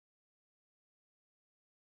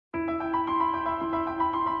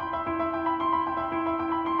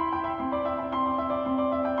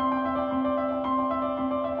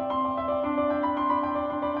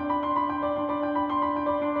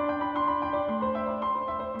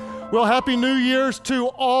Well, Happy New Year's to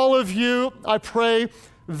all of you. I pray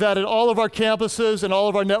that at all of our campuses and all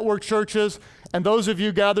of our network churches, and those of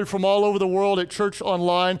you gathered from all over the world at Church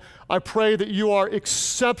Online, I pray that you are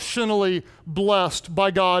exceptionally blessed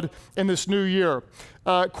by God in this new year.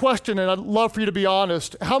 Question, and I'd love for you to be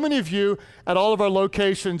honest. How many of you at all of our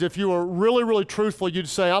locations, if you were really, really truthful, you'd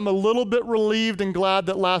say, I'm a little bit relieved and glad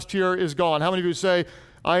that last year is gone? How many of you say,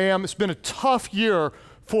 I am? It's been a tough year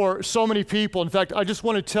for so many people. In fact, I just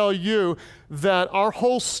want to tell you that our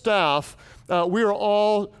whole staff, we are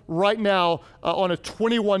all right now on a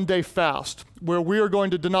 21-day fast where we are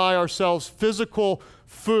going to deny ourselves physical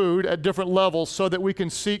food at different levels so that we can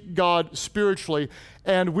seek God spiritually.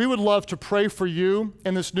 And we would love to pray for you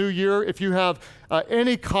in this new year. If you have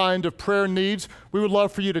any kind of prayer needs, we would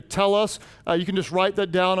love for you to tell us. You can just write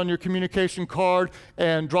that down on your communication card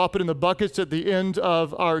and drop it in the buckets at the end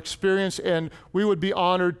of our experience, and we would be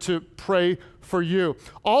honored to pray for you.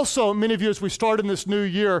 Also, many of you, as we start in this new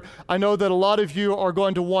year, I know that a lot of you are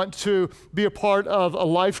going to want to be a part of a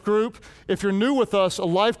life group. If you're new with us, a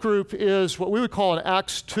life group is what we would call an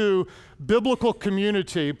Acts 2 biblical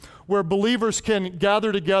community where believers can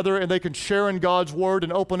gather together and they can share in God's word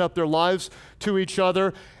and open up their lives to each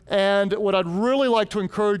other. And what I'd really like to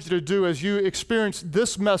encourage you to do as you experience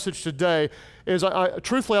this message today is,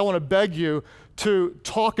 truthfully, I want to beg you to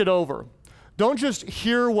talk it over. Don't just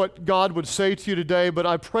hear what God would say to you today, but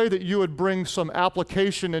I pray that you would bring some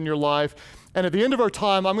application in your life. And at the end of our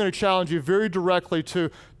time, I'm going to challenge you very directly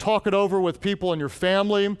to talk it over with people in your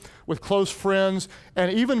family, with close friends,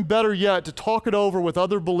 and even better yet, to talk it over with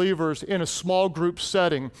other believers in a small group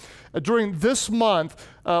setting. During this month,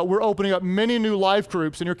 we're opening up many new life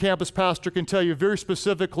groups, and your campus pastor can tell you very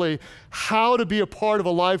specifically how to be a part of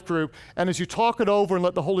a life group. And as you talk it over and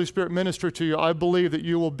let the Holy Spirit minister to you, I believe that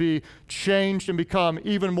you will be changed and become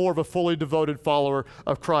even more of a fully devoted follower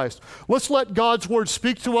of Christ. Let's let God's word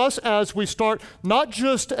speak to us as we start not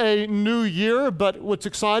just a new year, but what's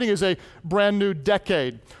exciting is a brand new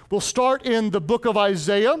decade. We'll start in the book of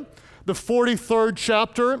Isaiah, the 43rd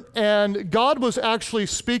chapter, and God was actually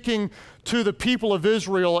speaking to the people of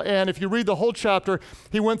Israel, and if you read the whole chapter,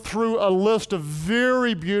 he went through a list of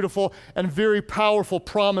very beautiful and very powerful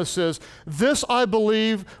promises. This, I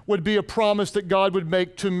believe, would be a promise that God would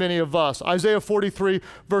make to many of us. Isaiah 43,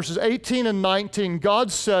 verses 18 and 19,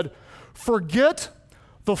 God said, "Forget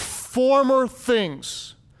the former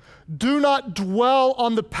things. Do not dwell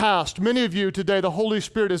on the past." Many of you today, the Holy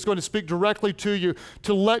Spirit is going to speak directly to you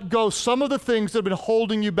to let go some of the things that have been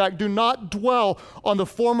holding you back. Do not dwell on the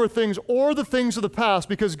former things or the things of the past,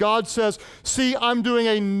 because God says, see, I'm doing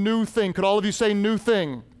a new thing. Could all of you say new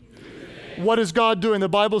thing? New thing. What is God doing? The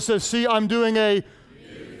Bible says, see, I'm doing a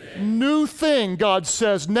new thing, God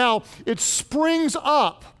says. Now, it springs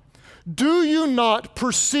up. Do you not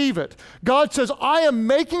perceive it? God says, I am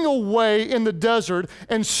making a way in the desert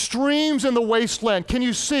and streams in the wasteland. Can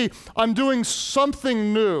you see? I'm doing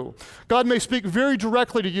something new. God may speak very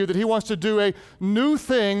directly to you that he wants to do a new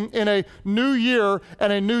thing in a new year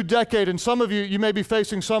and a new decade. And some of you, you may be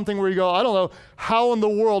facing something where you go, I don't know how in the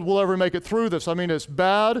world we'll ever make it through this. I mean, it's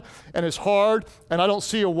bad and it's hard and I don't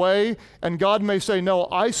see a way. And God may say, no,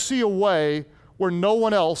 I see a way where no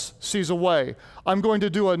one else sees a way. I'm going to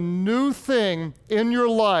do a new thing in your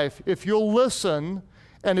life if you'll listen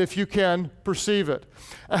and if you can perceive it.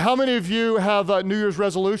 How many of you have New Year's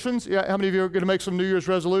resolutions? Yeah, how many of you are going to make some New Year's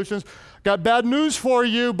resolutions? Got bad news for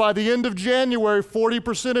you. By the end of January,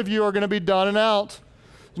 40% of you are going to be done and out.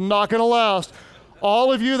 It's not going to last.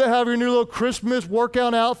 All of you that have your new little Christmas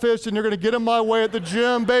workout outfits and you're going to get in my way at the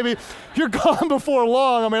gym, baby, you're gone before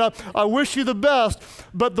long. I mean, I wish you the best,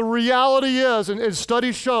 but the reality is, and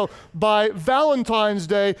studies show, by Valentine's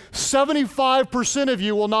Day, 75% of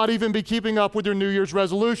you will not even be keeping up with your New Year's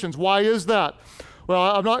resolutions. Why is that? Well,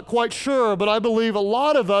 I'm not quite sure, but I believe a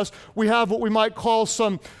lot of us, we have what we might call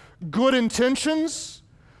some good intentions,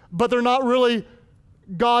 but they're not really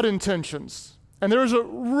God intentions. And there's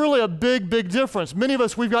really a big difference. Many of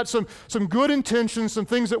us, we've got some good intentions, some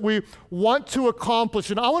things that we want to accomplish.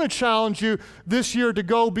 And I want to challenge you this year to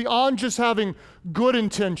go beyond just having good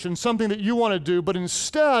intentions, something that you want to do, but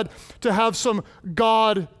instead to have some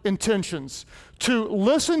God intentions. To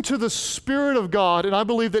listen to the Spirit of God, and I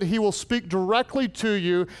believe that he will speak directly to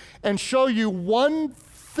you and show you one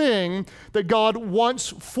thing that God wants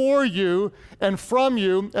for you and from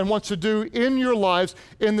you and wants to do in your lives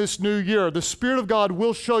in this new year. The Spirit of God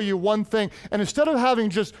will show you one thing, and instead of having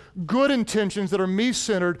just good intentions that are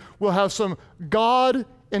me-centered, we'll have some God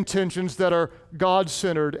intentions that are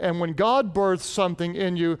God-centered. And when God births something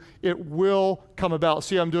in you, it will come about.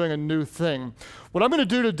 See, I'm doing a new thing. What I'm going to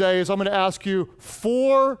do today is I'm going to ask you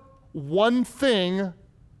 4 one thing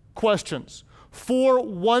questions. 4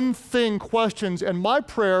 one thing questions. And my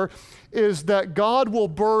prayer is that God will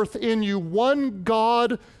birth in you one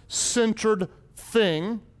God-centered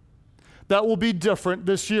thing that will be different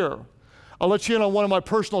this year. I'll let you in on one of my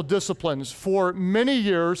personal disciplines. For many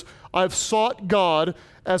years, I've sought God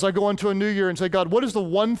as I go into a new year and say, God, what is the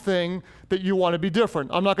one thing that you want to be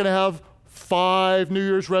different? I'm not going to have 5 New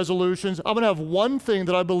Year's resolutions. I'm going to have one thing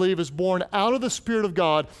that I believe is born out of the Spirit of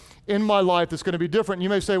God in my life that's going to be different. And you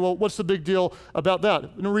may say, well, what's the big deal about that?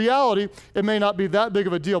 In reality, it may not be that big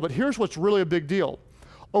of a deal, but here's what's really a big deal.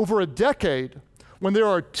 Over a decade, when there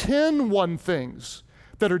are 10 one things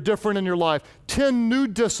that are different in your life, 10 new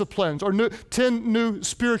disciplines or 10 new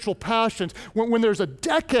spiritual passions, when there's a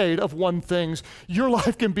decade of one things, your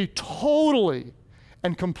life can be totally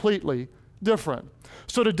and completely different.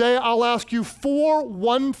 So today I'll ask you 4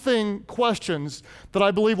 one thing questions that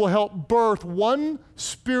I believe will help birth one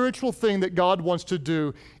spiritual thing that God wants to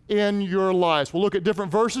do in your lives. We'll look at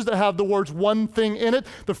different verses that have the words one thing in it.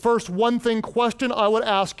 The first one thing question I would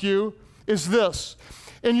ask you is this.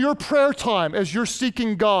 In your prayer time as you're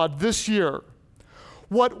seeking God this year,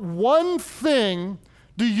 what one thing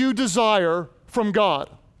do you desire from God?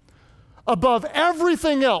 Above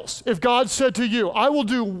everything else, if God said to you, I will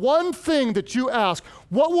do one thing that you ask,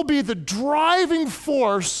 what will be the driving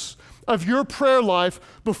force of your prayer life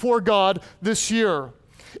before God this year?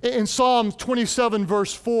 In Psalm 27,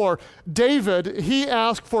 verse 4, David, he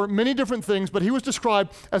asked for many different things, but he was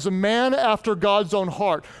described as a man after God's own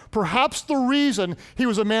heart. Perhaps the reason he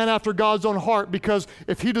was a man after God's own heart, because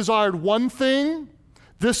if he desired one thing,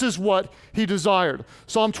 this is what he desired.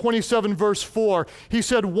 Psalm 27, verse 4, he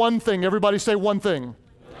said one thing. Everybody say one thing.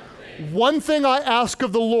 One thing I ask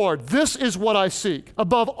of the Lord, this is what I seek.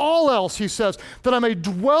 Above all else, he says, that I may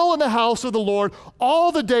dwell in the house of the Lord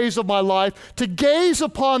all the days of my life, to gaze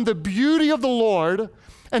upon the beauty of the Lord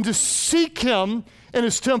and to seek him in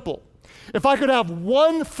his temple. If I could have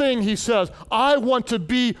one thing, he says, I want to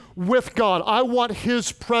be with God. I want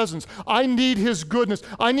his presence. I need his goodness.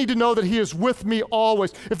 I need to know that he is with me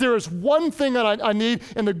always. If there is one thing that I need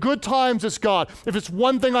in the good times, it's God. If it's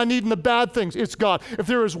one thing I need in the bad things, it's God. If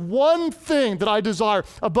there is one thing that I desire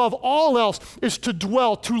above all else, is to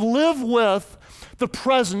dwell, to live with the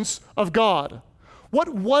presence of God. What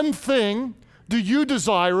one thing do you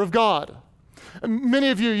desire of God? Many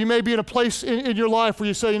of you may be in a place in your life where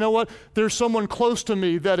you say, you know what, there's someone close to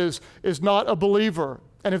me that is not a believer.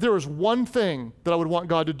 And if there was one thing that I would want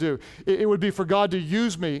God to do, it would be for God to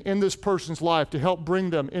use me in this person's life to help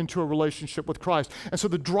bring them into a relationship with Christ. And so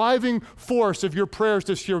the driving force of your prayers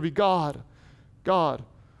this year would be, God,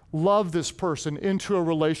 love this person into a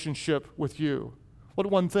relationship with you. What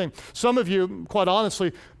one thing? Some of you, quite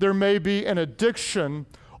honestly, there may be an addiction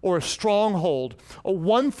or a stronghold, or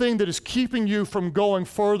one thing that is keeping you from going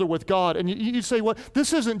further with God. And you say, well,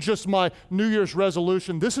 this isn't just my New Year's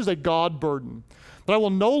resolution, this is a God burden. That I will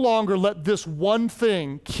no longer let this one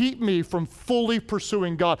thing keep me from fully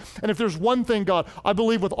pursuing God. And if there's one thing, God, I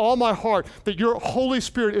believe with all my heart that your Holy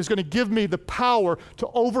Spirit is going to give me the power to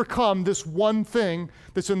overcome this one thing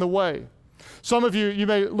that's in the way. Some of you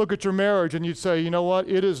may look at your marriage and you'd say, you know what,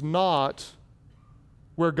 it is not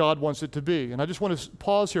where God wants it to be. And I just want to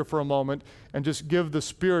pause here for a moment and just give the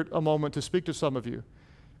Spirit a moment to speak to some of you.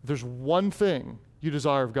 If there's one thing you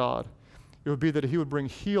desire of God, it would be that he would bring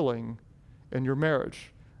healing in your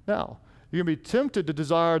marriage. Now, you're going to be tempted to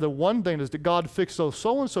desire the one thing is that God fix those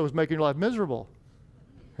so-and-so is making your life miserable.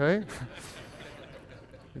 Okay?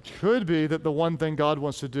 It could be that the one thing God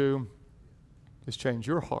wants to do is change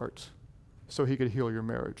your heart so he could heal your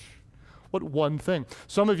marriage. What one thing?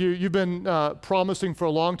 Some of you, you've been promising for a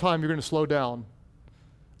long time you're going to slow down.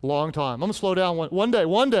 Long time. I'm going to slow down one day.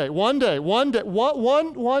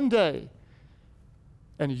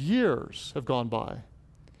 And years have gone by.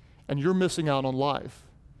 And you're missing out on life.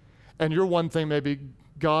 And your one thing may be,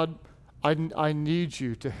 God, I need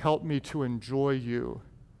you to help me to enjoy you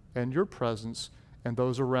and your presence and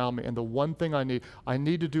those around me. And the one thing I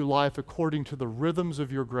need to do life according to the rhythms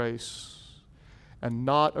of your grace, and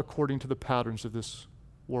not according to the patterns of this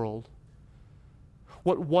world.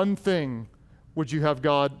 What one thing would you have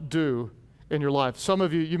God do in your life? Some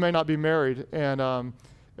of you may not be married, and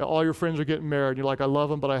all your friends are getting married. You're like, I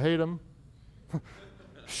love him, but I hate him.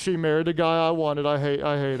 She married the guy I wanted. I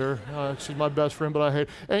hate her. She's my best friend, but I hate.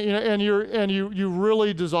 And you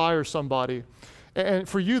really desire somebody. And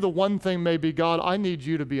for you, the one thing may be, God, I need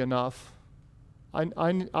you to be enough. I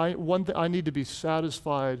need to be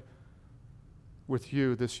satisfied with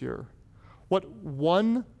you this year. What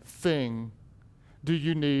one thing do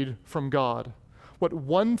you need from God? What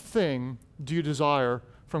one thing do you desire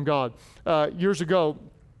from God. Years ago,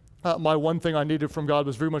 my one thing I needed from God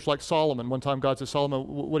was very much like Solomon. One time God said, Solomon,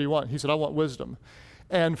 what do you want? He said, I want wisdom.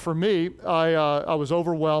 And for me, I was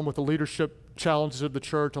overwhelmed with the leadership challenges of the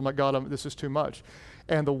church. I'm like, God, this is too much.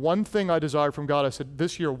 And the one thing I desired from God, I said,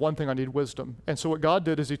 this year, one thing I need wisdom. And so what God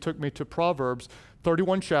did is he took me to Proverbs,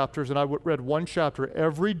 31 chapters, and I read one chapter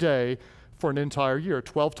every day for an entire year.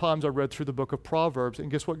 12 times I read through the book of Proverbs,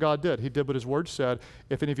 and guess what God did? He did what his word said.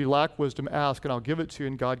 If any of you lack wisdom, ask, and I'll give it to you,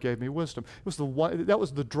 and God gave me wisdom. That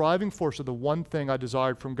was the driving force of the one thing I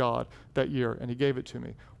desired from God that year, and he gave it to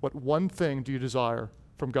me. What one thing do you desire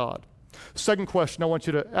from God? Second question I want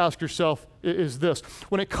you to ask yourself is this.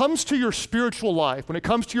 When it comes to your spiritual life, when it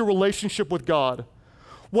comes to your relationship with God,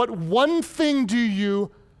 what one thing do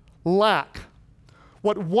you lack?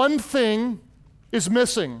 What one thing is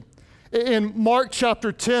missing? In Mark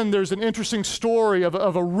chapter 10, there's an interesting story of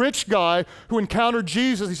a rich guy who encountered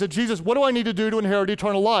Jesus. He said, Jesus, what do I need to do to inherit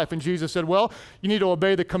eternal life? And Jesus said, well, you need to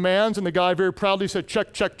obey the commands. And the guy very proudly said,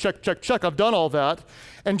 check, check, check, check, check. I've done all that.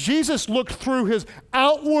 And Jesus looked through his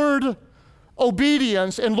outward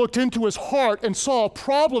obedience and looked into his heart and saw a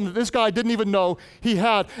problem that this guy didn't even know he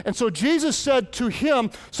had. And so Jesus said to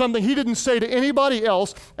him something he didn't say to anybody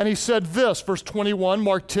else. And he said this, verse 21,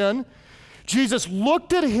 Mark 10. Jesus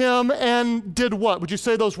looked at him and did what? Would you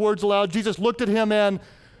say those words aloud? Jesus looked at him and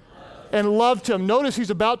loved him. Notice he's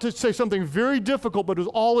about to say something very difficult, but it was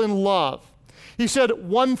all in love. He said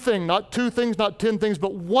one thing, not two things, not 10 things,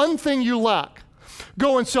 but one thing you lack.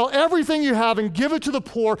 Go and sell everything you have and give it to the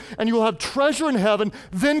poor, and you will have treasure in heaven.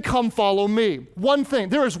 Then come follow me. One thing.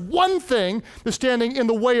 There is one thing that's standing in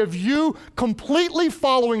the way of you completely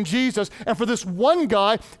following Jesus. And for this one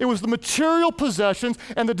guy, it was the material possessions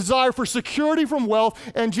and the desire for security from wealth.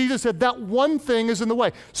 And Jesus said, that one thing is in the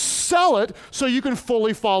way. Sell it so you can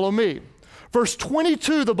fully follow me. Verse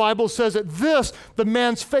 22, the Bible says, at this, the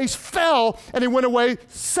man's face fell, and he went away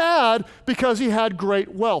sad because he had great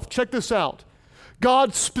wealth. Check this out.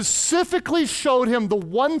 God specifically showed him the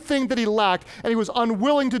one thing that he lacked, and he was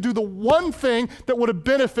unwilling to do the one thing that would have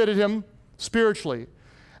benefited him spiritually.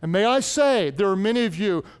 And may I say, there are many of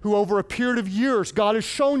you who over a period of years, God has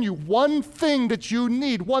shown you one thing that you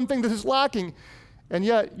need, one thing that is lacking, and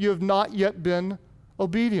yet you have not yet been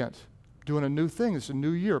obedient. Doing a new thing, it's a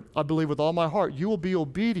new year. I believe with all my heart, you will be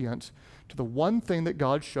obedient to the one thing that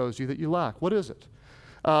God shows you that you lack. What is it?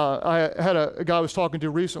 I had a guy I was talking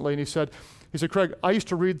to recently, and he said, Craig, I used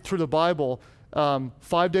to read through the Bible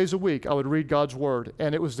 5 days a week. I would read God's Word,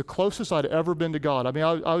 and it was the closest I'd ever been to God. I mean,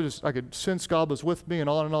 I could sense God was with me and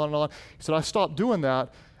on and on and on. He said, I stopped doing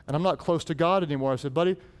that, and I'm not close to God anymore. I said,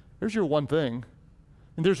 buddy, there's your one thing.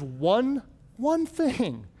 And there's one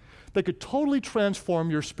thing that could totally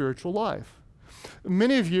transform your spiritual life.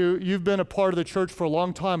 Many of you, you've been a part of the church for a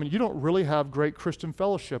long time, and you don't really have great Christian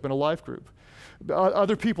fellowship in a life group.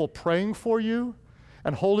 Other people praying for you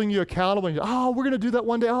and holding you accountable, and we're going to do that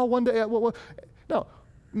one day, one day. No,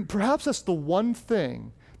 perhaps that's the one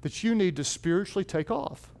thing that you need to spiritually take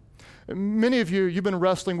off. Many of you, you've been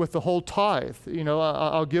wrestling with the whole tithe. You know,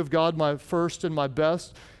 I'll give God my first and my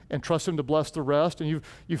best and trust him to bless the rest. And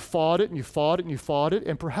you've fought it, and you fought it, and you fought it.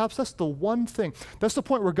 And perhaps that's the one thing. That's the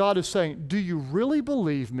point where God is saying, do you really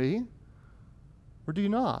believe me, or do you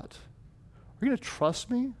not? Are you going to trust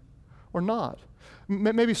me or not?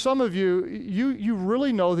 Maybe some of you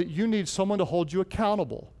really know that you need someone to hold you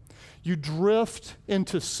accountable. You drift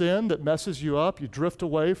into sin that messes you up. You drift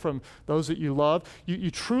away from those that you love. You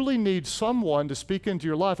truly need someone to speak into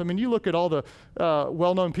your life. I mean, you look at all the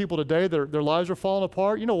well-known people today, their lives are falling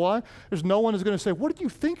apart. You know why? There's no one who's going to say, what are you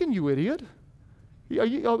thinking, you idiot? Are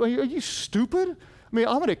you stupid? I mean,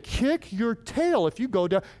 I'm going to kick your tail if you go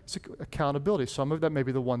down. It's accountability. Some of that may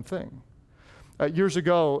be the one thing. Years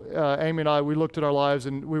ago, Amy and I, we looked at our lives,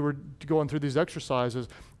 and we were going through these exercises,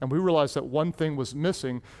 and we realized that one thing was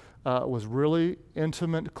missing was really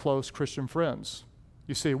intimate, close Christian friends.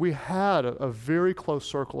 You see, we had a very close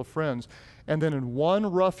circle of friends, and then in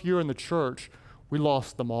one rough year in the church, we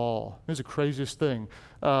lost them all. It was the craziest thing.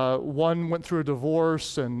 One went through a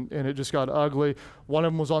divorce, and it just got ugly. One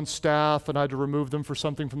of them was on staff, and I had to remove them for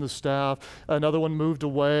something from the staff. Another one moved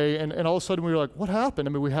away, and all of a sudden we were like, what happened?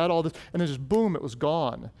 I mean, we had all this, and then just boom, it was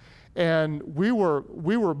gone. And we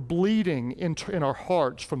were bleeding in our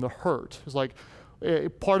hearts from the hurt. It was like,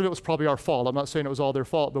 part of it was probably our fault. I'm not saying it was all their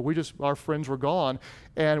fault, but our friends were gone,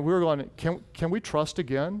 and we were going, can we trust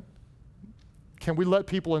again? Can we let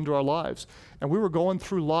people into our lives? And we were going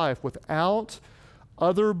through life without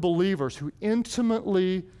other believers who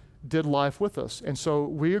intimately did life with us. And so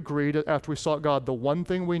we agreed, after we sought God, the one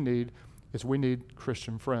thing we need is we need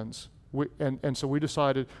Christian friends. And so we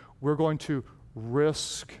decided we're going to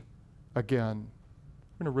risk again.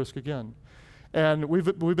 We're going to risk again. And we've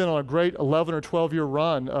been on a great 11 or 12-year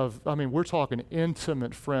run of, we're talking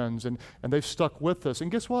intimate friends, and they've stuck with us. And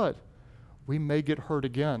guess what? We may get hurt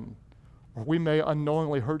again, or we may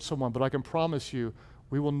unknowingly hurt someone, but I can promise you,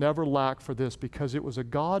 we will never lack for this because it was a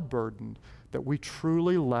God burden that we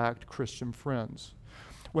truly lacked Christian friends.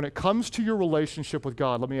 When it comes to your relationship with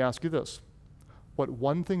God, let me ask you this. What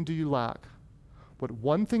one thing do you lack? What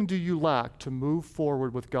one thing do you lack to move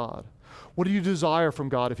forward with God? What do you desire from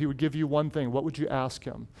God? If He would give you one thing, what would you ask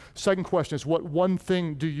Him? Second question is, what one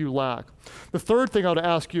thing do you lack? The third thing I would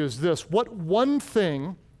ask you is this: what one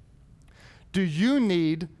thing do you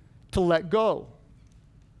need to let go?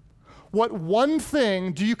 What one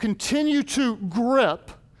thing do you continue to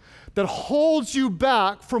grip that holds you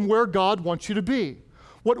back from where God wants you to be?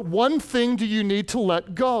 What one thing do you need to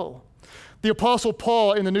let go? The Apostle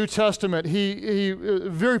Paul in the New Testament, he a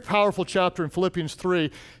very powerful chapter in Philippians 3,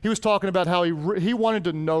 he was talking about how he wanted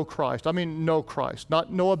to know Christ. Know Christ,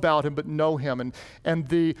 not know about Him, but know Him, and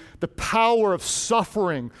the power of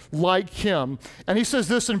suffering like Him. And he says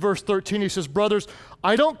this in verse 13, he says, "Brothers,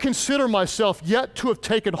 I don't consider myself yet to have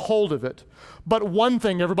taken hold of it, but one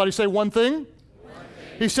thing," everybody say one thing?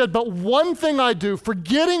 He said, "But one thing I do,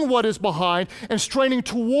 forgetting what is behind and straining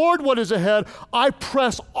toward what is ahead, I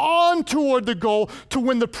press on toward the goal to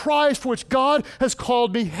win the prize for which God has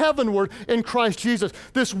called me heavenward in Christ Jesus."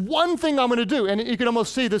 This one thing I'm going to do, and you can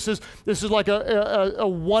almost see this is like a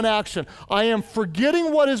one action. I am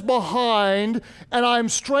forgetting what is behind, and I am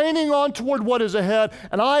straining on toward what is ahead,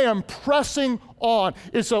 and I am pressing on.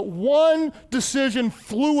 It's a one decision,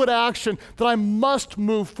 fluid action that I must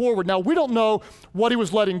move forward. Now, we don't know what he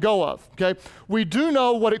was letting go of, okay? We do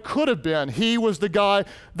know what it could have been. He was the guy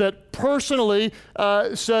that personally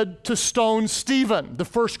said to stone Stephen, the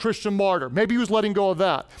first Christian martyr. Maybe he was letting go of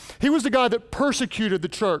that. He was the guy that persecuted the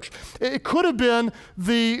church. It could have been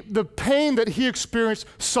the pain that he experienced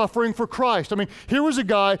suffering for Christ. Here was a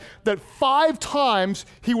guy that 5 times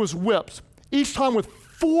he was whipped, each time with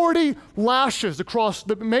 40 lashes across.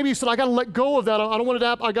 Maybe he said, "I got to let go of that. I don't want it to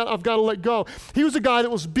happen. I've got to let go." He was a guy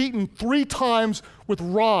that was beaten 3 times with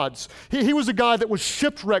rods. He was a guy that was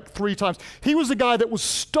shipwrecked 3 times. He was a guy that was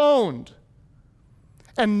stoned,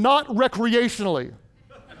 and not recreationally.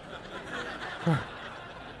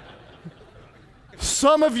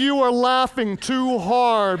 Some of you are laughing too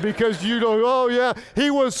hard because you don't, oh yeah,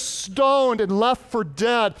 he was stoned and left for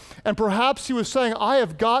dead. And perhaps he was saying, I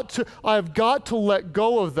have got to let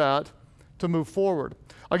go of that to move forward.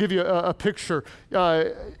 I'll give you a picture.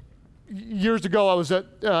 Years ago, I was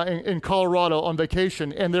in Colorado on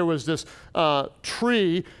vacation, and there was this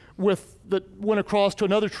tree that went across to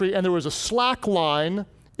another tree, and there was a slack line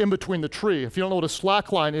in between the tree. If you don't know what a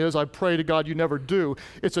slack line is, I pray to God you never do.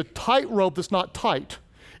 It's a tightrope that's not tight.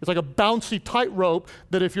 It's like a bouncy tightrope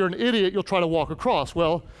that if you're an idiot, you'll try to walk across.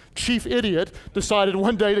 Well, Chief Idiot decided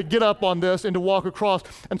one day to get up on this and to walk across.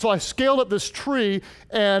 And so I scaled up this tree,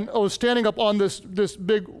 and I was standing up on this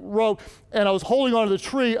big rope, and I was holding onto the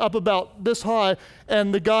tree up about this high,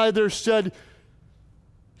 and the guy there said,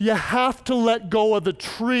 "You have to let go of the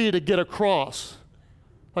tree to get across."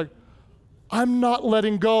 I'm not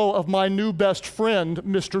letting go of my new best friend,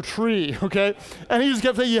 Mr. Tree, okay? And he just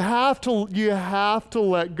kept saying, you have to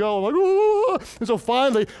let go. I'm like, ooh. And so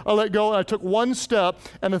finally, I let go, and I took one step,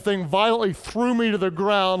 and the thing violently threw me to the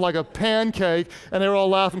ground like a pancake, and they were all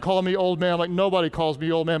laughing, calling me old man. I'm like, nobody calls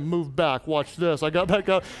me old man. Move back. Watch this. I got back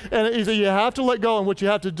up, and he said, you have to let go, and what you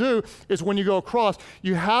have to do is when you go across,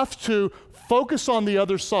 you have to focus on the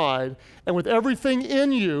other side, and with everything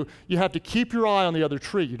in you, you have to keep your eye on the other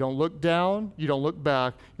tree. You don't look down, you don't look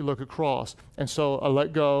back, you look across. And so I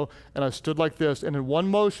let go, and I stood like this, and in one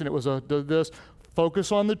motion, it was this: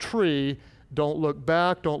 focus on the tree, don't look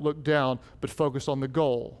back, don't look down, but focus on the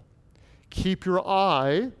goal. Keep your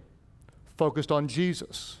eye focused on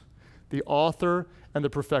Jesus, the author and the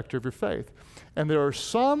perfecter of your faith. And there are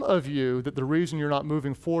some of you that the reason you're not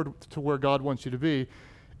moving forward to where God wants you to be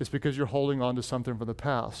is because you're holding on to something from the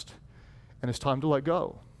past, and it's time to let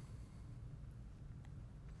go.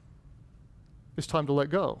 It's time to let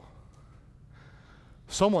go.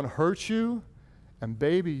 Someone hurt you, and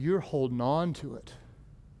baby, you're holding on to it.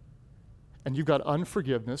 And you've got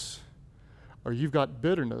unforgiveness, or you've got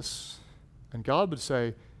bitterness, and God would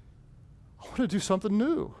say, I want to do something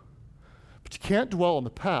new. But you can't dwell on the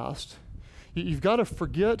past. You've got to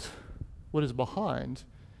forget what is behind,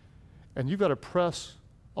 and you've got to press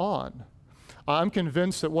on. I'm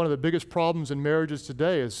convinced that one of the biggest problems in marriages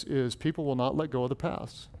today is people will not let go of the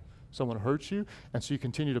past. Someone hurts you, and so you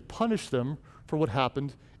continue to punish them for what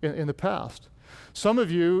happened in the past. Some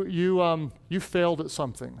of you, you failed at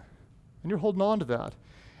something, and you're holding on to that,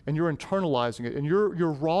 and you're internalizing it, and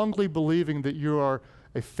you're wrongly believing that you are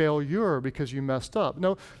a failure because you messed up.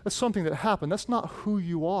 No, that's something that happened. That's not who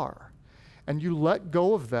you are. And you let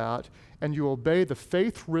go of that, and you obey the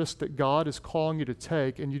faith risk that God is calling you to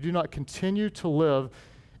take, and you do not continue to live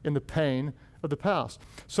in the pain of the past.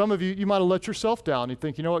 Some of you, you might have let yourself down. You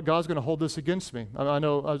think, you know what, God's going to hold this against me. I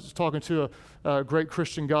know I was talking to a great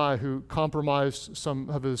Christian guy who compromised some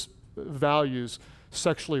of his values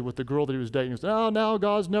sexually with the girl that he was dating. He said, oh, now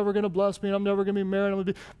God's never going to bless me, and I'm never going to be married, I'm going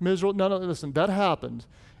to be miserable. No, listen, that happened,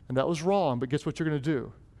 and that was wrong, but guess what you're going to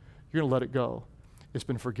do? You're going to let it go. It's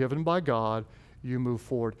been forgiven by God. You move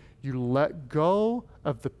forward. You let go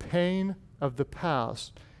of the pain of the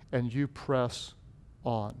past, and you press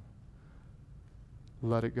on.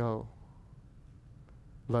 Let it go.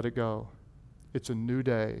 Let it go. It's a new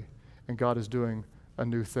day, and God is doing a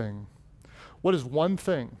new thing. What is one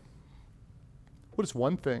thing? What is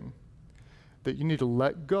one thing that you need to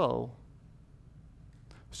let go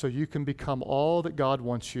so you can become all that God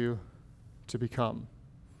wants you to become?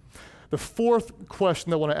 The fourth question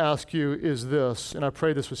that I want to ask you is this, and I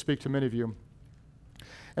pray this would speak to many of you,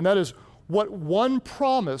 and that is, what one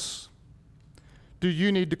promise do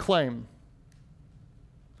you need to claim?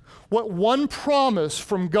 What one promise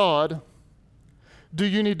from God do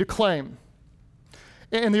you need to claim?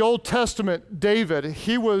 In the Old Testament, David,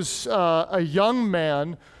 he was a young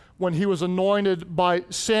man when he was anointed by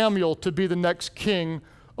Samuel to be the next king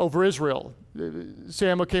over Israel.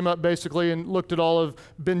 Samuel came up basically and looked at all of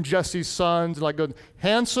Ben Jesse's sons and like,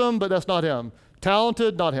 handsome, but that's not him.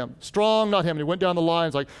 Talented, not him. Strong, not him. And he went down the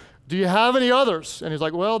line, like, do you have any others? And he's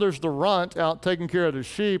like, well, there's the runt out taking care of the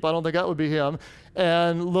sheep. I don't think that would be him.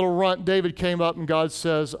 And little runt David came up, and God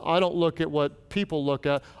says, I don't look at what people look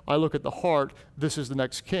at. I look at the heart. This is the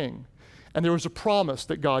next king. And there was a promise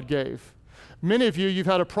that God gave. Many of you, you've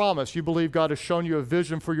had a promise. You believe God has shown you a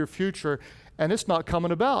vision for your future, and it's not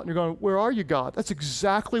coming about. And you're going, where are you, God? That's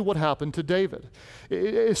exactly what happened to David.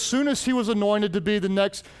 As soon as he was anointed to be the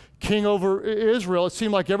next king over Israel, it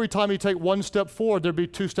seemed like every time he'd take one step forward, there'd be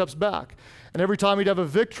two steps back. And every time he'd have a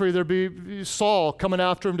victory, there'd be Saul coming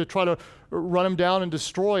after him to try to run him down and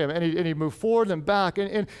destroy him. And he'd move forward and back.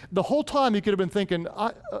 And the whole time he could have been thinking,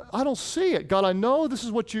 I don't see it. God, I know this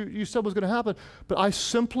is what you said was going to happen, but I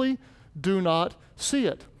simply do not see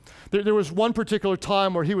it. There was one particular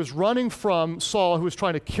time where he was running from Saul, who was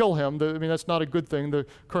trying to kill him. That's not a good thing. The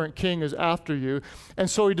current king is after you. And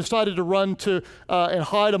so he decided to run to and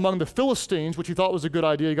hide among the Philistines, which he thought was a good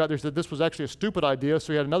idea. He got there and said this was actually a stupid idea.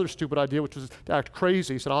 So he had another stupid idea, which was to act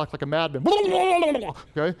crazy. He said, I'll act like a madman.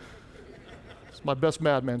 Okay? It's my best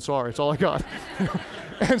madman. Sorry. It's all I got.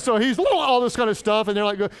 And so he's all this kind of stuff. And they're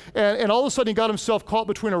like, and all of a sudden he got himself caught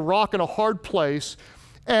between a rock and a hard place.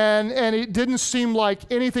 And it didn't seem like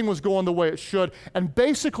anything was going the way it should. And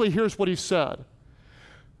basically, here's what he said.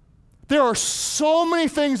 There are so many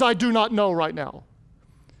things I do not know right now.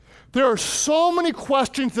 There are so many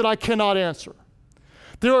questions that I cannot answer.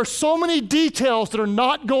 There are so many details that are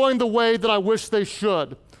not going the way that I wish they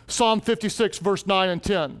should. Psalm 56, verse 9 and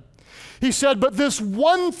 10. He said, but this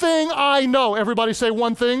one thing I know. Everybody say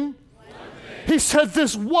one thing. One thing. He said,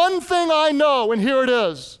 this one thing I know, and here it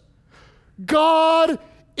is. God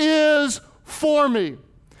is for me.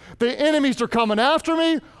 The enemies are coming after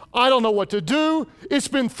me. I don't know what to do. It's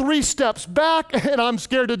been 3 steps back, and I'm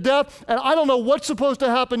scared to death, and I don't know what's supposed to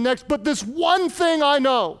happen next, but this one thing I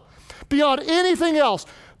know, beyond anything else,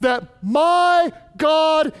 that my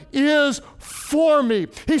God is for me.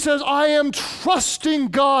 He says, I am trusting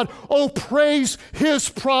God. Oh, praise His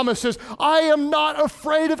promises. I am not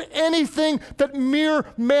afraid of anything that mere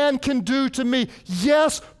man can do to me.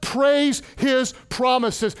 Yes, praise His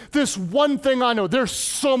promises. This one thing I know. There's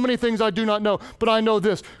so many things I do not know, but I know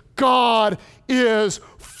this. God is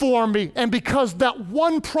for me. And because that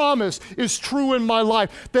one promise is true in my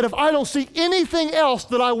life, that if I don't see anything else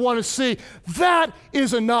that I want to see, that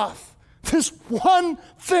is enough. This one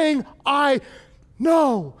thing I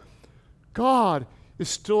know. God is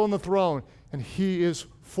still on the throne, and He is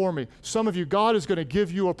for me. Some of you, God is going to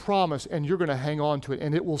give you a promise, and you're going to hang on to it,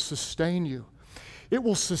 and it will sustain you. It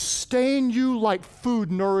will sustain you like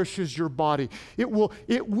food nourishes your body. It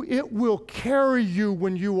will carry you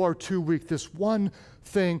when you are too weak. This one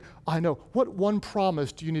thing I know. What one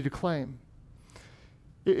promise do you need to claim?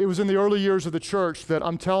 It was in the early years of the church that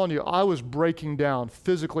I'm telling you, I was breaking down,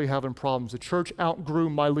 physically having problems. The church outgrew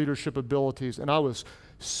my leadership abilities, and I was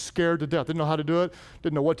scared to death. Didn't know how to do it,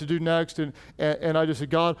 didn't know what to do next. And I just said,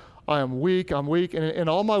 God, I am weak, I'm weak. And in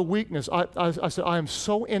all my weakness, I said, I am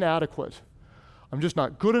so inadequate. I'm just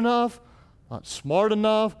not good enough. not smart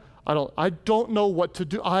enough. I don't know what to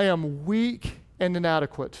do. I am weak and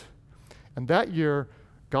inadequate. And that year,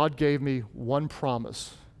 God gave me one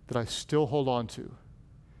promise that I still hold on to.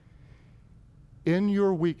 In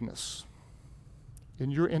your weakness,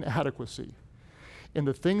 in your inadequacy, in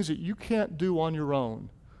the things that you can't do on your own,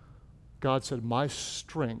 God said, my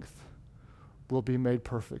strength will be made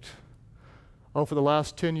perfect. Oh, for the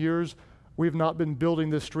last 10 years, we've not been building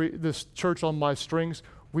this church on my strengths.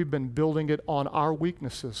 We've been building it on our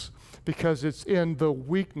weaknesses, because it's in the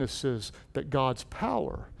weaknesses that God's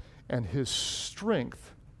power and his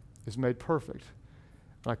strength is made perfect.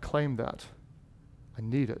 And I claim that. I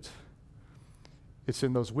need it. It's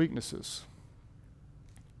in those weaknesses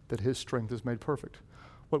that his strength is made perfect.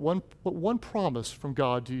 What one promise from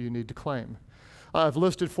God do you need to claim? I've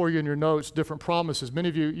listed for you in your notes different promises. Many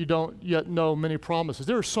of you don't yet know many promises.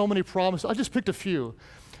 There are so many promises. I just picked a few.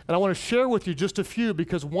 And I want to share with you just a few,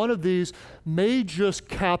 because one of these may just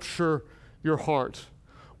capture your heart.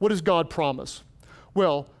 What does God promise?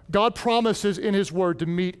 Well, God promises in his word to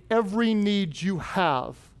meet every need you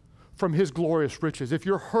have from his glorious riches. If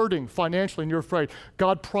you're hurting financially and you're afraid,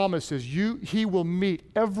 God promises he will meet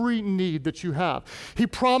every need that you have. He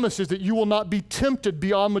promises that you will not be tempted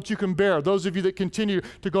beyond what you can bear. Those of you that continue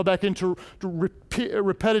to go back into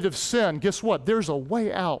repetitive sin, guess what? There's a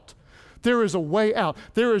way out. There is a way out.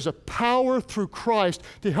 There is a power through Christ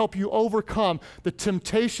to help you overcome the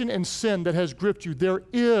temptation and sin that has gripped you. There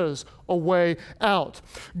is a way out.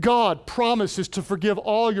 God promises to forgive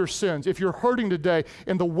all your sins. If you're hurting today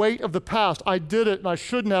in the weight of the past, I did it and I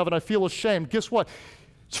shouldn't have and I feel ashamed, guess what?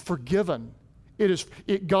 It's forgiven.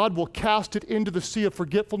 God will cast it into the sea of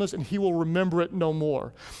forgetfulness and he will remember it no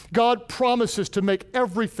more. God promises to make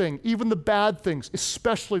everything, even the bad things,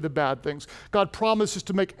 especially the bad things, God promises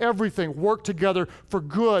to make everything work together for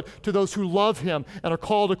good to those who love him and are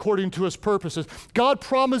called according to his purposes. God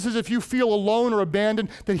promises if you feel alone or abandoned,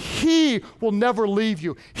 that he will never leave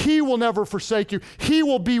you. He will never forsake you. He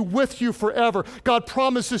will be with you forever. God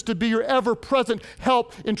promises to be your ever-present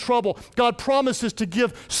help in trouble. God promises to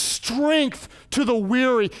give strength to the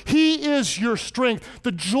weary. He is your strength.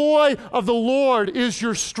 The joy of the Lord is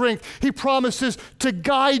your strength. He promises to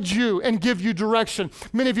guide you and give you direction.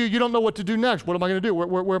 Many of you don't know what to do next. What am I going to do?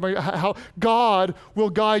 Where am I? How? God will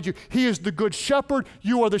guide you. He is the good shepherd.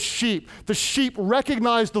 You are the sheep. The sheep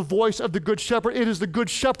recognize the voice of the good shepherd. It is the good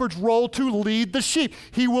shepherd's role to lead the sheep.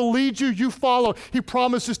 He will lead you. You follow. He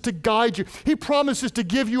promises to guide you. He promises to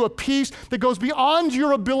give you a peace that goes beyond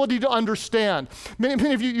your ability to understand.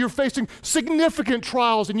 Many of you, you're facing significant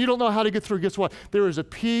trials and you don't know how to get through. Guess what? There is a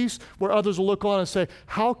peace where others will look on and say,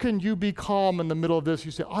 how can you be calm in the middle of this?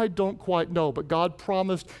 You say, I don't quite know, but God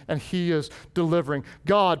promised and he is delivering.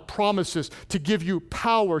 God promises to give you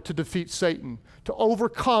power to defeat Satan, to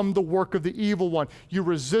overcome the work of the evil one. You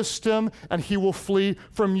resist him and he will flee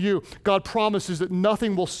from you. God promises that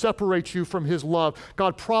nothing will separate you from his love.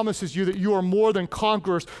 God promises you that you are more than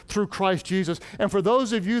conquerors through Christ Jesus. And for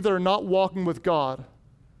those of you that are not walking with God,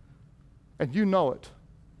 and you know it,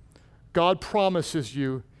 God promises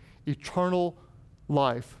you eternal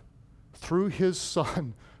life through his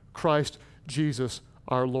Son, Christ Jesus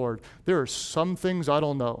our Lord. There are some things I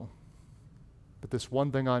don't know, but this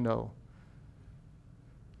one thing I know,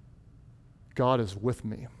 God is with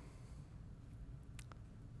me.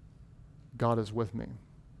 God is with me.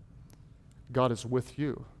 God is with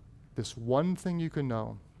you. This one thing you can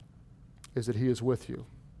know is that he is with you.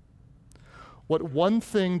 What one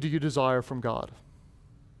thing do you desire from God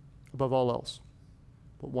above all else?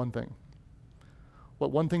 What one thing?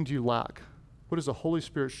 What one thing do you lack? What is the Holy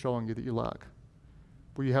Spirit showing you that you lack?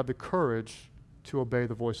 Where you have the courage to obey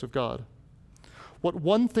the voice of God. What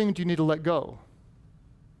one thing do you need to let go?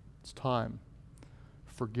 It's time.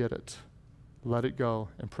 Forget it. Let it go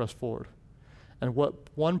and press forward. And what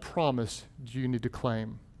one promise do you need to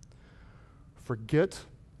claim? Forget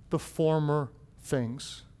the former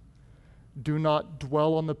things. Do not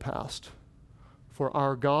dwell on the past, for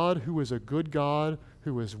our God, who is a good God,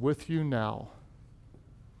 who is with you now,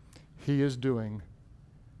 he is doing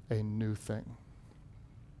a new thing.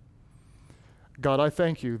 God, I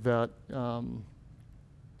thank you that a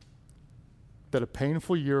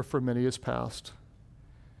painful year for many is past,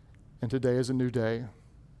 and today is a new day.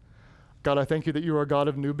 God, I thank you that you are a God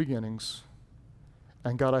of new beginnings,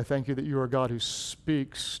 and God, I thank you that you are a God who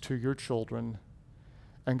speaks to your children.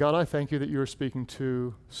 And God, I thank you that you are speaking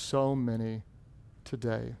to so many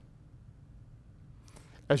today.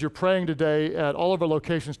 As you're praying today at all of our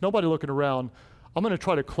locations, nobody looking around, I'm going to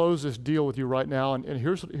try to close this deal with you right now. And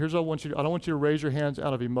here's what I want you to, I don't want you to raise your hands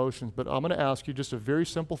out of emotions, but I'm going to ask you just a very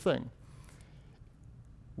simple thing.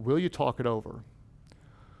 will you talk it over?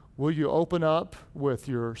 Will you open up with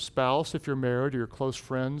your spouse if you're married or your close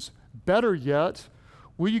friends? Better yet,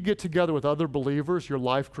 will you get together with other believers, your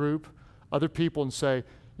life group, other people, and say, you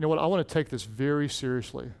know what, I want to take this very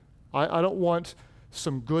seriously. I don't want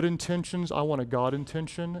some good intentions, I want a God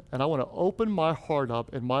intention, and I want to open my heart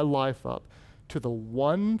up and my life up to the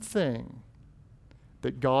one thing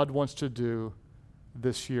that God wants to do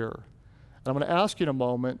this year. And I'm going to ask you in a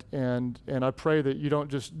moment, and I pray that you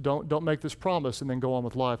don't make this promise and then go on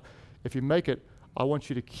with life. If you make it, I want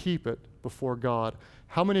you to keep it before God.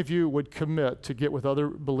 How many of you would commit to get with other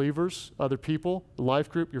believers, other people, life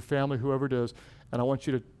group, your family, whoever it is, and I want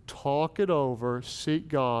you to talk it over, seek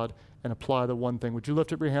God, and apply the one thing? Would you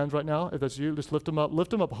lift up your hands right now? If that's you, just lift them up.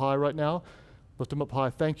 Lift them up high right now. Lift them up high.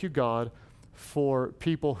 Thank you, God, for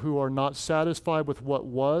people who are not satisfied with what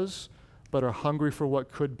was, but are hungry for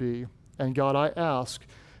what could be. And God, I ask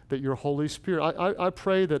that your Holy Spirit, I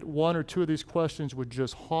pray that one or two of these questions would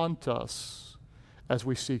just haunt us as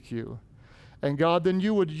we seek you. And God, then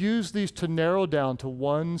you would use these to narrow down to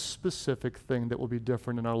one specific thing that will be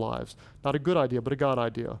different in our lives. Not a good idea, but a God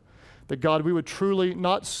idea. That God, we would truly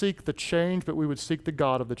not seek the change, but we would seek the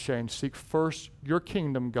God of the change. Seek first your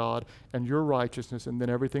kingdom, God, and your righteousness, and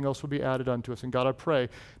then everything else will be added unto us. And God, I pray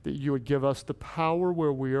that you would give us the power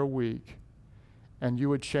where we are weak, and you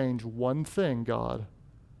would change one thing, God,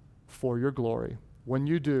 for your glory. When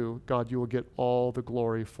you do, God, you will get all the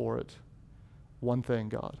glory for it. One thing,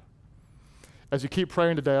 God. As you keep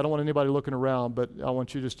praying today, I don't want anybody looking around, but I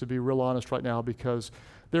want you just to be real honest right now, because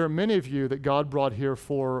there are many of you that God brought here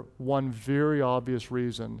for one very obvious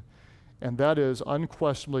reason, and that is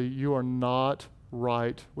unquestionably you are not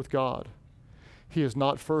right with God. He is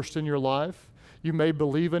not first in your life. You may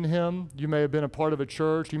believe in him. You may have been a part of a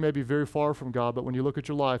church. You may be very far from God, but when you look at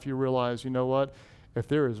your life, you realize, you know what? If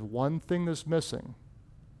there is one thing that's missing,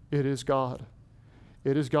 it is God.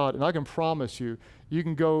 It is God. And I can promise you, you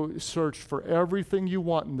can go search for everything you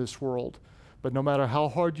want in this world, but no matter how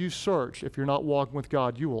hard you search, if you're not walking with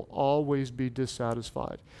God, you will always be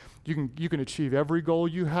dissatisfied. You can achieve every goal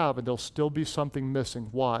you have, and there'll still be something missing.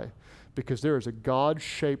 Why? Because there is a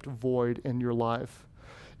God-shaped void in your life.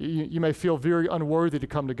 You may feel very unworthy to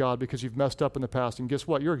come to God because you've messed up in the past. And guess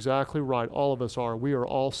what? You're exactly right. All of us are. We are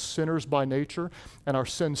all sinners by nature, and our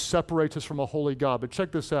sin separates us from a holy God. But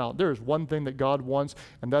check this out. There is one thing that God wants,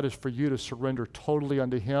 and that is for you to surrender totally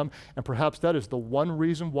unto him. And perhaps that is the one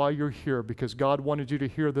reason why you're here, because God wanted you to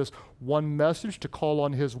hear this one message, to call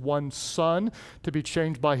on his one Son, to be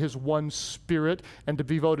changed by his one Spirit, and to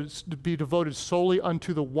be devoted solely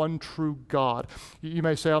unto the one true God. You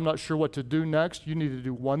may say, I'm not sure what to do next. You need to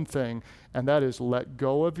do one thing, and that is let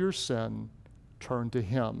go of your sin, turn to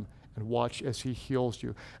him, and watch as he heals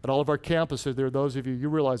you. At all of our campuses, there are those of you, you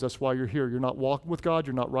realize that's why you're here. You're not walking with God,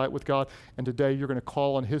 you're not right with God, and today you're going to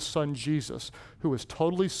call on his Son Jesus, who is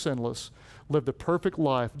totally sinless, lived a perfect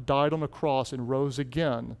life, died on a cross, and rose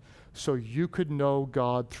again so you could know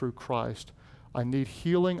God through Christ. I need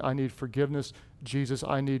healing, I need forgiveness. Jesus,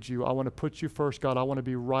 I need you. I want to put you first, God. I want to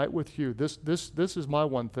be right with you. This is my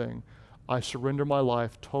one thing. I surrender my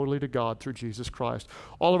life totally to God through Jesus Christ.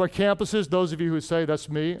 All of our campuses, those of you who say, that's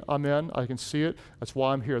me, I'm in, I can see it, that's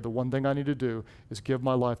why I'm here. The one thing I need to do is give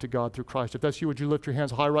my life to God through Christ. If that's you, would you lift your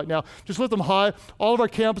hands high right now? Just lift them high, all of our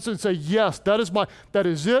campuses, and say, yes, that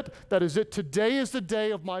is it. Today is the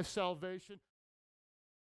day of my salvation.